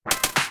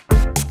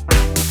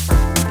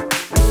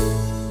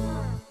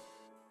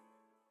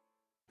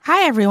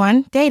Hi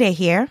everyone, Day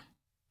here.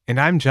 And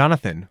I'm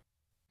Jonathan,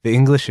 the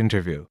English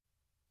interview.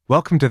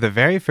 Welcome to the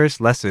very first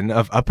lesson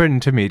of Upper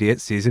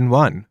Intermediate Season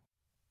 1.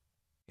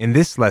 In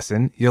this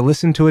lesson, you'll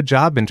listen to a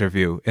job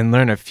interview and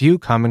learn a few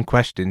common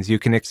questions you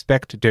can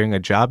expect during a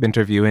job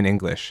interview in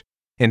English,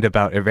 and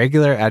about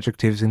irregular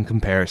adjectives in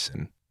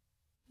comparison.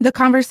 The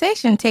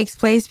conversation takes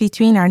place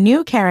between our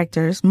new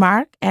characters,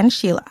 Mark and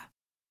Sheila.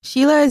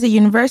 Sheila is a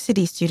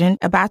university student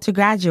about to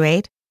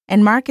graduate,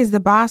 and Mark is the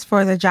boss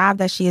for the job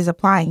that she is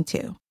applying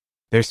to.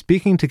 They're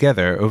speaking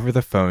together over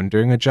the phone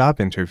during a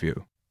job interview.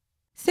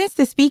 Since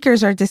the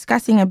speakers are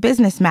discussing a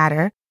business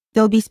matter,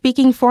 they'll be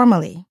speaking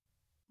formally.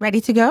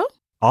 Ready to go?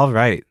 All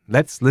right,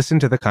 let's listen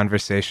to the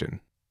conversation.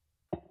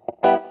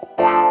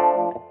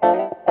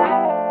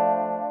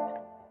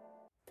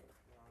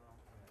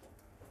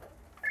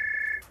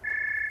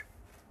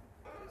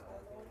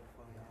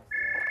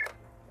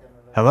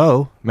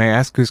 Hello, may I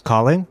ask who's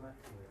calling?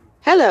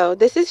 Hello,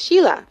 this is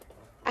Sheila.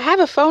 I have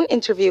a phone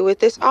interview with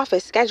this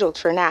office scheduled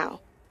for now.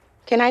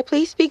 Can I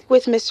please speak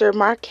with Mr.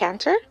 Mark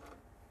Cantor?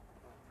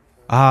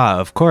 Ah,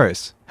 of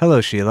course. Hello,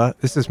 Sheila.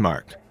 This is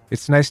Mark.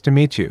 It's nice to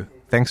meet you.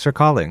 Thanks for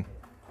calling.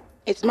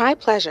 It's my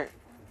pleasure.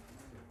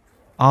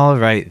 All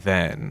right,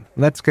 then.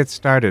 Let's get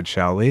started,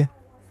 shall we?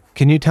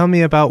 Can you tell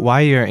me about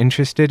why you're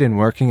interested in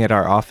working at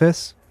our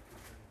office?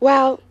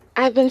 Well,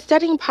 I've been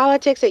studying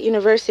politics at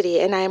university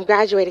and I am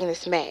graduating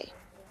this May.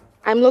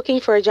 I'm looking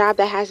for a job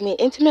that has me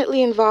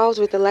intimately involved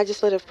with the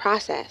legislative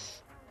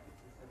process.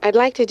 I'd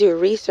like to do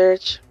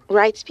research,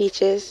 write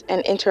speeches,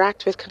 and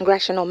interact with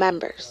congressional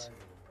members.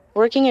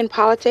 Working in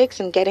politics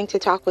and getting to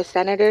talk with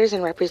senators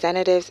and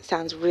representatives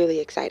sounds really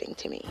exciting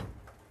to me.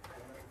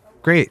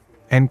 Great.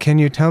 And can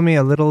you tell me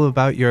a little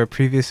about your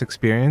previous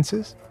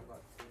experiences?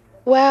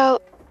 Well,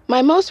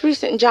 my most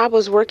recent job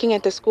was working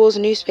at the school's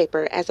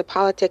newspaper as a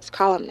politics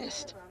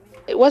columnist.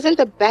 It wasn't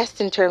the best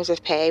in terms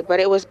of pay, but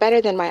it was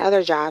better than my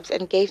other jobs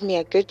and gave me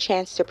a good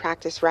chance to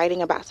practice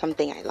writing about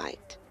something I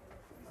liked.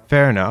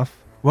 Fair enough.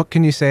 What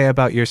can you say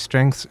about your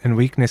strengths and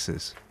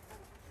weaknesses?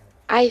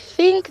 I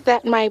think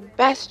that my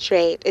best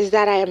trait is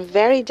that I am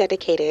very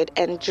dedicated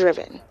and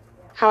driven.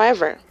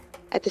 However,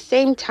 at the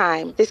same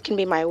time, this can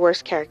be my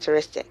worst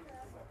characteristic.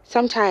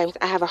 Sometimes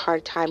I have a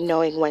hard time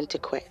knowing when to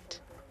quit.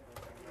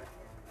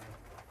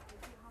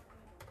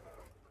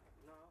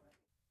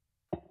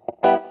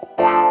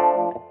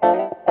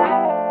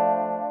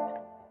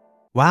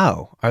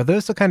 Wow, are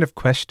those the kind of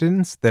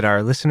questions that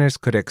our listeners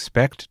could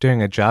expect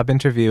during a job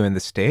interview in the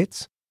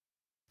States?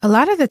 A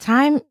lot of the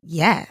time,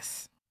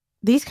 yes.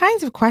 These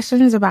kinds of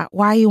questions about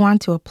why you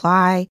want to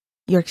apply,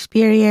 your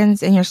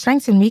experience, and your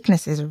strengths and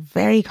weaknesses are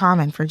very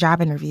common for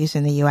job interviews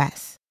in the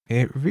U.S.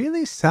 It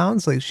really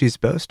sounds like she's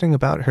boasting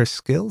about her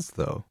skills,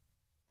 though.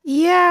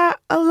 Yeah,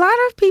 a lot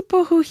of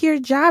people who hear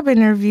job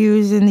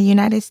interviews in the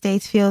United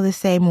States feel the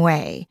same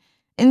way.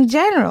 In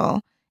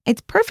general,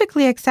 it's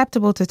perfectly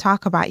acceptable to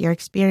talk about your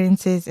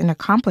experiences and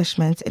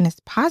accomplishments in as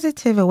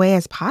positive a way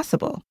as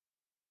possible.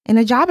 In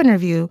a job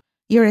interview,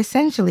 you're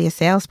essentially a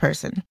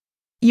salesperson.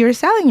 You're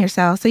selling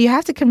yourself, so you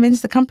have to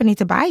convince the company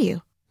to buy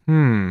you.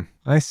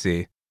 I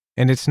see.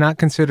 And it's not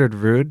considered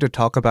rude to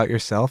talk about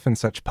yourself in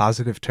such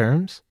positive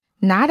terms?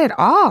 Not at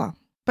all.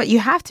 But you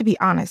have to be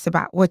honest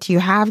about what you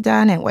have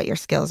done and what your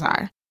skills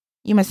are.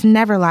 You must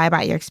never lie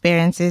about your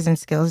experiences and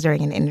skills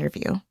during an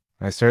interview.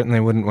 I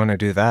certainly wouldn't want to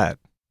do that.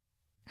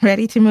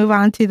 Ready to move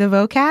on to the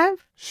vocab?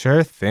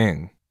 Sure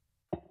thing.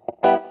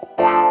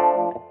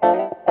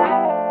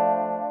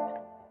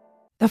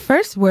 The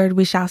first word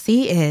we shall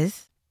see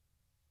is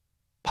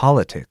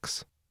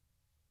politics.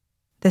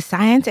 The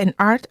science and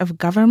art of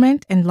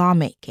government and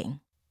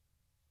lawmaking.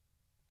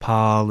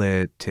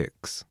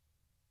 Politics.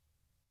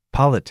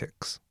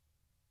 Politics.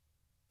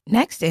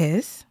 Next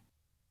is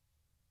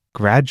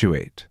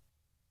graduate.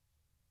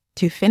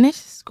 To finish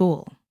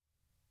school.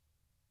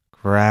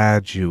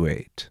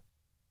 Graduate.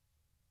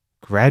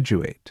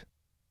 Graduate.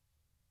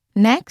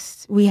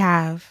 Next, we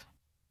have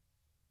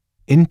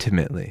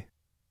intimately.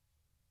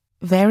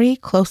 Very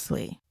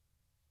closely.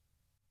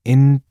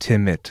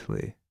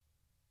 Intimately.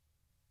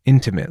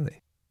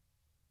 Intimately.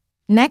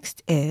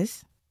 Next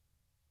is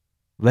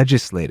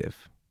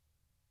legislative.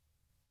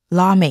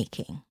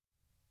 Lawmaking.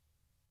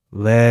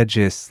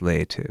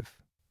 Legislative.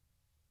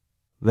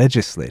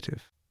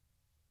 Legislative.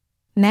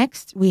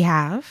 Next, we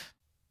have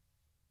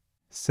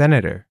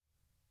senator.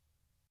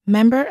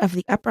 Member of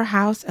the upper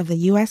house of the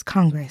U.S.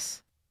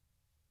 Congress.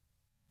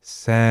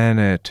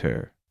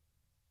 Senator.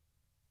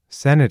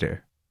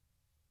 Senator.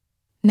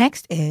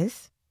 Next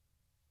is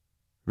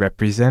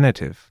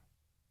representative.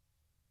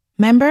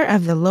 Member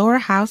of the lower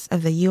house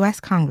of the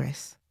U.S.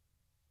 Congress.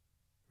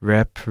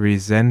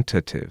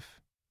 Representative.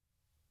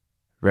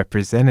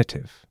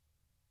 Representative.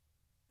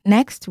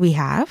 Next, we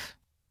have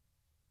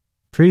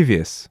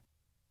previous.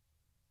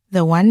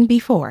 The one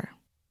before.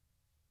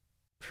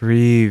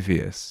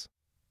 Previous.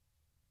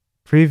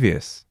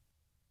 Previous.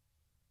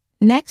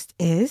 Next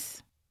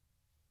is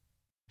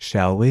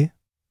shall we?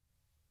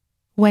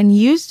 When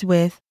used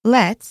with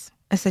let's,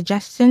 a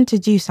suggestion to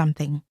do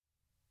something.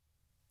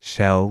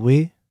 Shall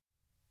we?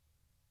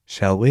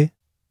 shall we?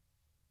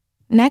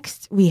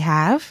 Next, we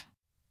have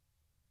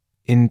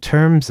In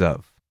terms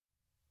of.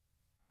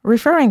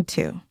 referring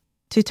to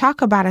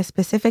talk about a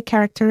specific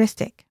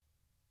characteristic.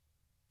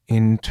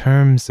 In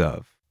terms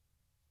of.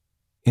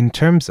 In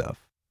terms of.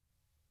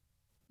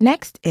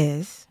 Next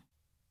is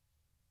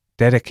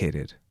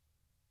Dedicated.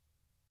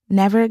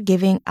 never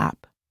giving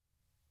up.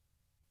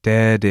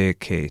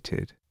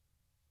 Dedicated.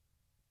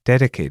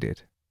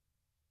 Dedicated.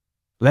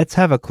 Let's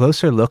have a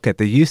closer look at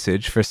the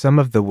usage for some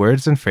of the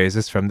words and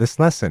phrases from this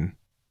lesson.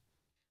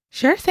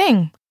 Sure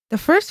thing. The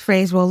first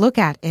phrase we'll look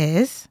at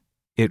is,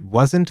 It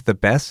wasn't the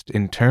best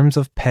in terms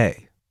of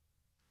pay.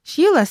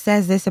 Sheila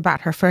says this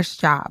about her first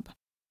job.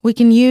 We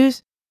can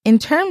use in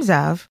terms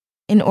of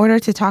in order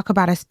to talk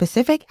about a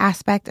specific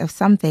aspect of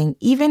something,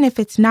 even if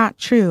it's not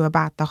true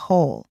about the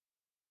whole.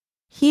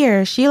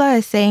 Here, Sheila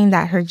is saying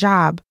that her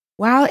job,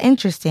 while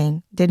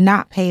interesting, did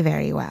not pay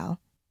very well.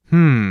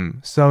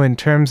 So in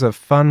terms of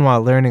fun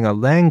while learning a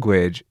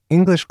language,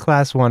 English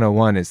Class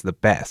 101 is the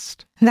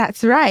best.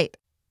 That's right.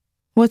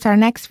 What's our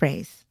next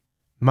phrase?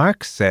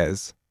 Mark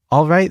says,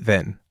 all right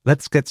then,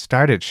 let's get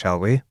started, shall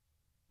we?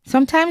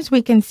 Sometimes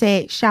we can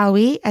say shall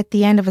we at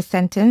the end of a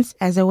sentence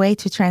as a way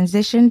to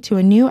transition to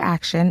a new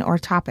action or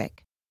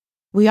topic.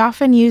 We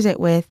often use it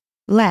with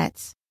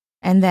let's,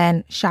 and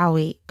then shall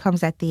we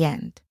comes at the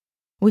end.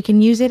 We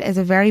can use it as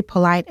a very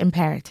polite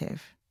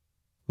imperative.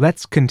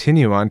 Let's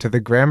continue on to the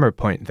grammar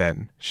point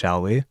then,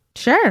 shall we?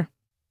 Sure.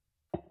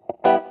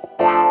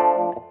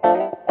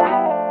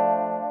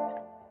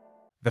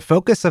 The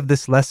focus of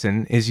this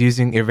lesson is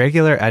using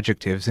irregular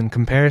adjectives in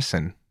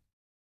comparison.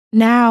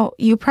 Now,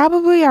 you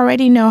probably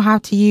already know how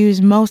to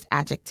use most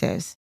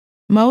adjectives.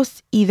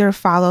 Most either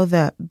follow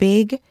the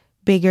big,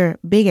 bigger,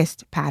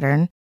 biggest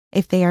pattern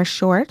if they are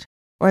short,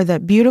 or the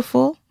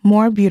beautiful,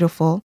 more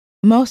beautiful,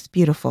 most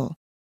beautiful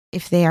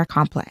if they are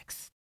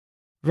complex.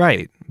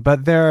 Right,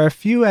 but there are a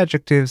few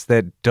adjectives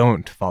that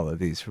don't follow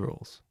these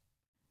rules.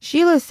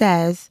 Sheila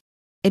says,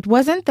 it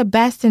wasn't the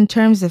best in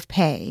terms of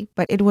pay,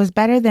 but it was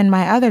better than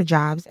my other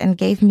jobs and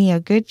gave me a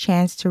good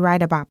chance to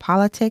write about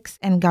politics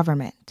and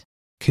government.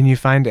 Can you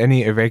find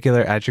any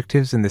irregular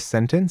adjectives in this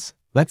sentence?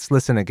 Let's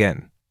listen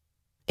again.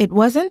 It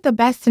wasn't the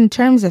best in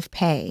terms of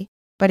pay,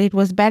 but it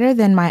was better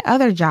than my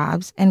other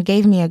jobs and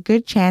gave me a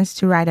good chance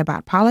to write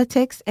about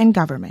politics and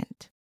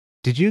government.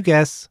 Did you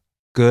guess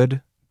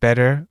good,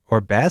 better, or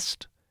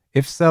best?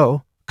 If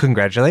so,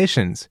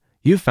 congratulations!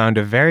 You found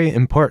a very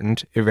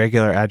important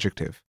irregular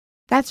adjective.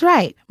 That's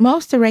right.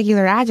 Most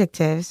irregular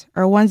adjectives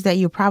are ones that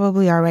you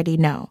probably already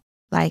know,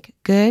 like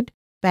good,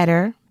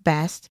 better,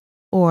 best,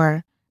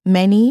 or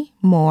many,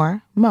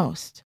 more,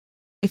 most.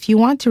 If you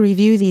want to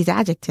review these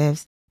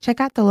adjectives,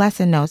 check out the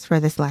lesson notes for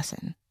this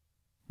lesson.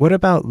 What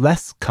about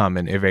less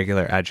common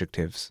irregular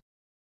adjectives?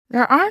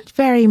 There aren't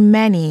very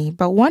many,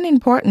 but one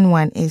important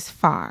one is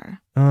far.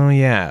 Oh,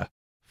 yeah.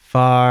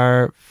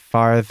 Far,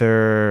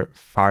 farther,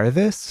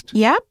 farthest?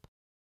 Yep.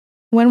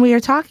 When we are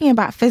talking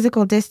about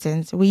physical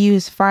distance, we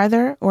use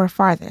farther or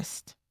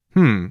farthest.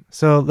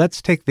 So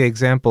let's take the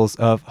examples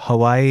of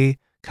Hawaii,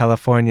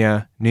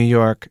 California, New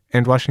York,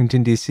 and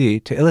Washington, D.C.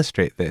 to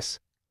illustrate this.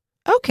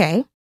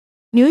 Okay.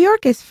 New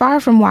York is far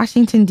from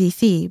Washington,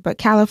 D.C., but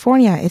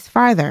California is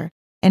farther,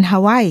 and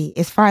Hawaii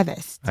is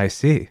farthest. I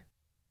see.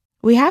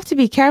 We have to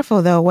be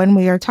careful, though, when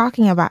we are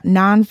talking about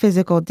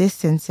non-physical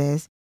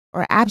distances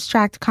or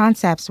abstract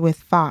concepts with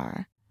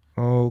far.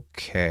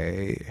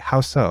 Okay.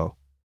 How so?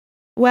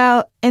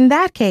 Well, in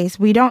that case,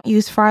 we don't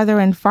use farther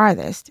and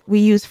farthest. We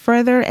use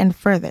further and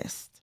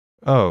furthest.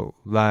 Oh,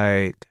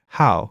 like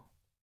how?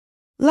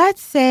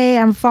 Let's say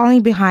I'm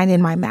falling behind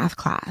in my math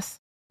class.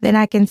 Then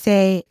I can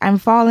say I'm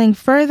falling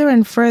further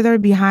and further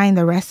behind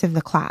the rest of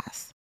the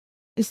class.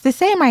 It's the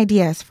same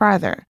idea as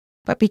farther,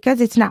 but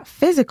because it's not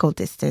physical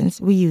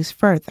distance, we use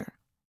further.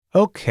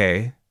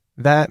 Okay.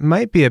 That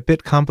might be a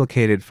bit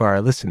complicated for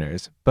our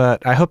listeners,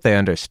 but I hope they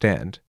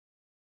understand.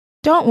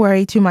 Don't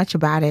worry too much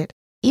about it.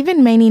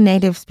 Even many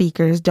native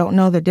speakers don't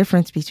know the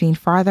difference between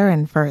farther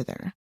and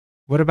further.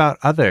 What about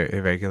other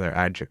irregular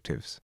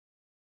adjectives?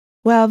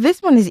 Well,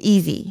 this one is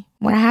easy.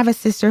 When I have a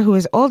sister who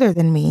is older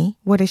than me,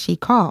 what is she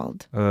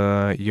called?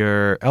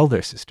 Your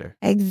elder sister.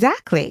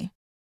 Exactly.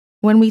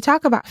 When we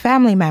talk about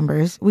family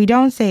members, we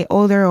don't say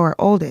older or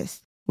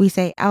oldest. We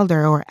say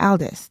elder or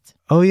eldest.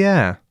 Oh,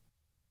 yeah.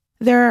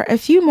 There are a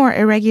few more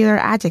irregular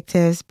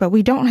adjectives, but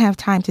we don't have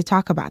time to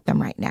talk about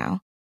them right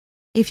now.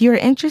 If you're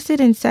interested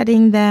in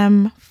studying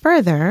them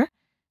further,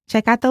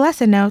 check out the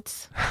lesson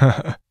notes.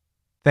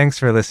 Thanks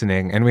for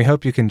listening, and we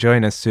hope you can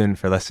join us soon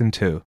for Lesson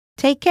 2.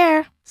 Take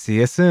care. See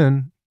you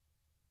soon.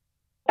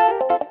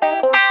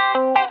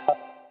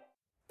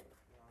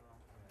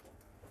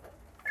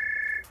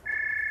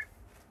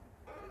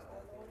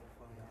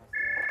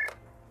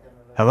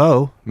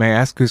 Hello, may I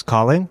ask who's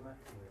calling?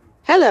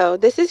 Hello,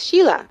 this is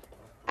Sheila.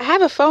 I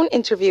have a phone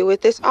interview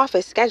with this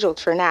office scheduled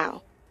for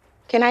now.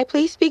 Can I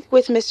please speak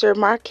with Mr.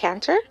 Mark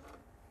Cantor?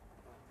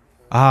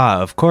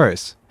 Ah, of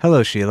course.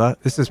 Hello, Sheila.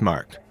 This is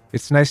Mark.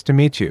 It's nice to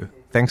meet you.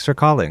 Thanks for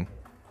calling.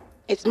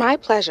 It's my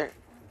pleasure.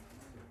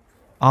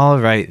 All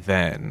right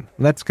then,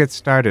 let's get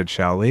started,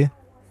 shall we?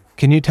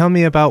 Can you tell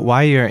me about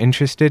why you're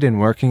interested in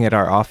working at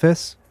our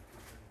office?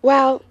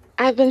 Well,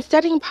 I've been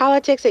studying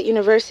politics at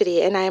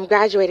university and I am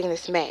graduating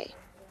this May.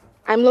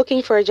 I'm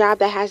looking for a job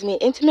that has me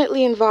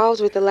intimately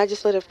involved with the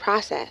legislative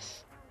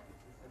process.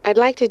 I'd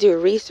like to do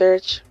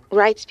research,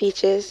 write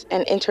speeches,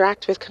 and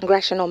interact with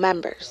congressional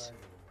members.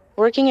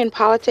 Working in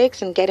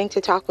politics and getting to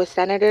talk with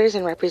senators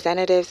and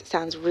representatives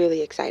sounds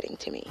really exciting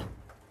to me.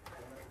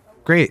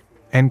 Great.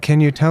 And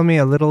can you tell me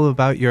a little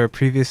about your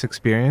previous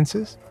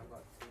experiences?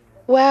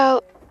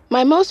 Well,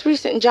 my most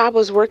recent job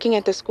was working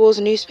at the school's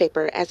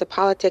newspaper as a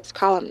politics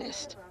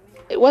columnist.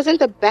 It wasn't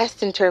the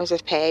best in terms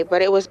of pay,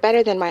 but it was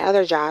better than my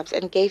other jobs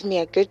and gave me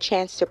a good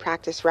chance to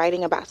practice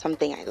writing about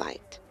something I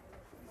liked.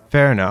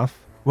 Fair enough.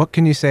 What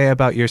can you say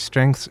about your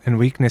strengths and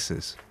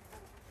weaknesses?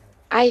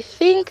 I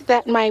think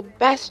that my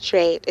best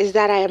trait is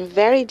that I am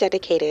very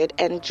dedicated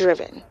and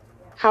driven.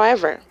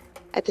 However,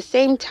 at the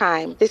same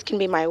time, this can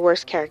be my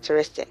worst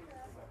characteristic.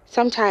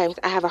 Sometimes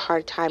I have a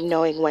hard time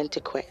knowing when to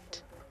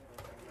quit.